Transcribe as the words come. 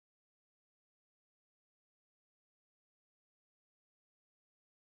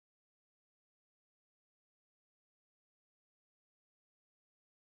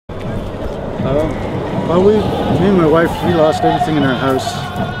Well, me and my wife, we lost everything in our house.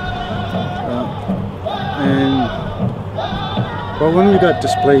 Well, when we got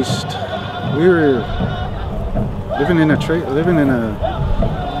displaced, we were living in a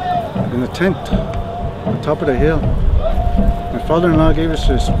tent on top of the hill. My father-in-law gave us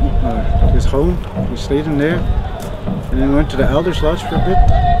his home. We stayed in there, and then we went to the Elders Lodge for a bit,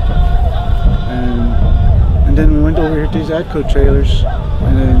 and then we went over here to these ATCO trailers,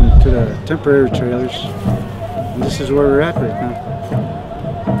 and then to the temporary trailers. And this is where we're at right now.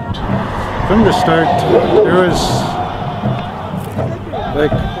 From the start, there was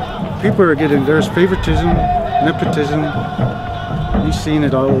people are there was favoritism, nepotism. You've seen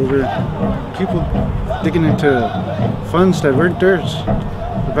it all over. People digging into funds that weren't theirs.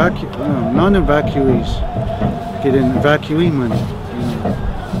 Non-evacuees getting evacuee money.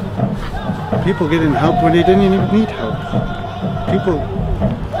 People getting help when they didn't even need help.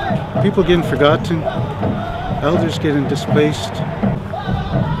 People getting forgotten. Elders getting displaced.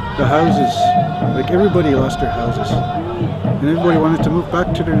 The houses, everybody lost their houses, and everybody wanted to move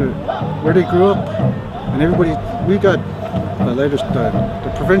back to where they grew up. And we got letters.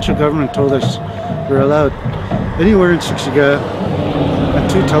 The provincial government told us we're allowed anywhere in Siksika and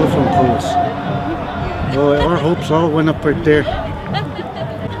 2 telephone poles. Well, our hopes all went up right there.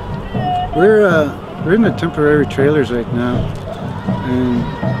 We're in the temporary trailers right now, and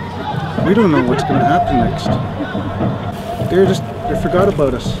we don't know what's going to happen next. They forgot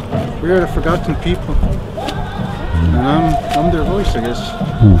about us. We are the forgotten people, and I'm their voice, I guess.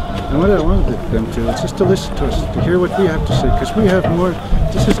 And what I wanted them to is just to listen to us, to hear what we have to say, because we have more.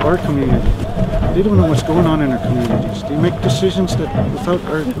 This is our community. They don't know what's going on in our communities. They make decisions that without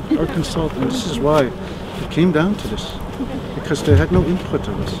our consult, and this is why it came down to this, because they had no input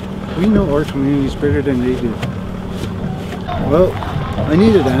of us. We know our communities better than they do. Well, I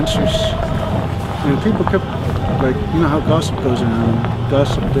needed answers, and people kept, you know how gossip goes around,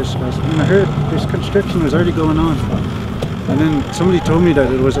 gossip this, gossip. And I heard this construction was already going on, and then somebody told me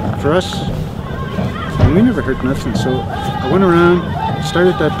that it was for us, and we never heard nothing. So I went around,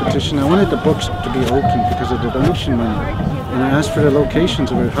 started that petition. I wanted the books to be open because of the donation money, and I asked for the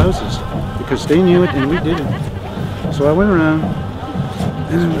locations of our houses because they knew it and we didn't. So I went around,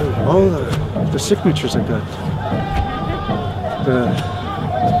 and all the signatures I got, the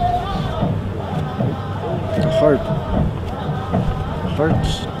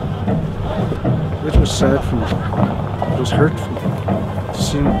hearts, it was sad for me. It was hurtful to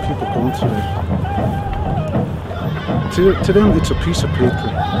see people going through that. To them, it's a piece of paper.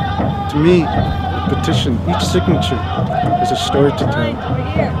 To me, a petition, each signature is a story to tell.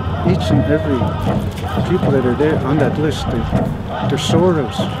 Each and every people that are there on that list, their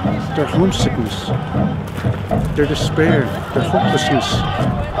sorrows, their homesickness, their despair, their hopelessness,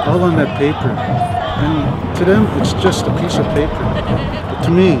 all on that paper. And to them, it's just a piece of paper. But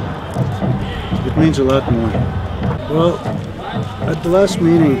to me, it means a lot more. Well, at the last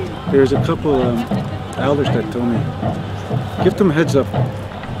meeting, there's a couple elders that told me, give them a heads up.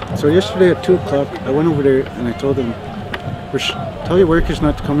 So yesterday at 2 o'clock, I went over there and I told them, tell your workers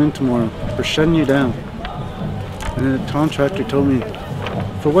not to come in tomorrow. We're shutting you down. And then the contractor told me,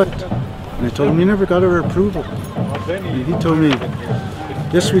 for what? And I told him, you never got our approval. And he told me,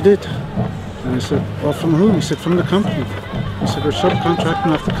 yes, we did. And I said, well, from who? He said, from the company. He said, we're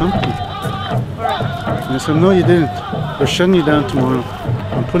subcontracting off the company. And I said, no, you didn't. We're shutting you down tomorrow.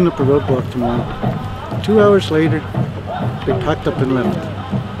 I'm putting up a roadblock tomorrow. 2 hours later, they packed up and left.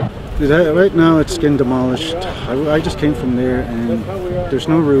 Right now, it's getting demolished. I just came from there, and there's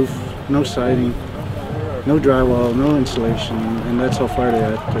no roof, no siding, no drywall, no insulation, and that's how far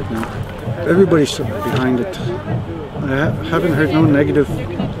they're at right now. Everybody's behind it. I haven't heard no negative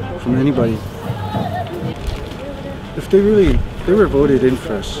from anybody. If they were voted in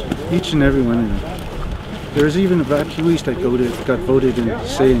for us, each and every one of them. There's even evacuees that got voted in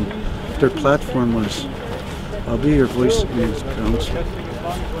saying their platform was, I'll be your voice in the council.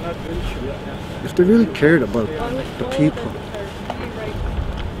 If they really cared about the people,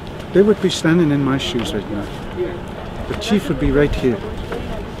 they would be standing in my shoes right now. The chief would be right here,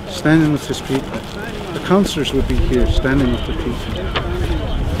 standing with his people. The councillors would be here, standing with the people.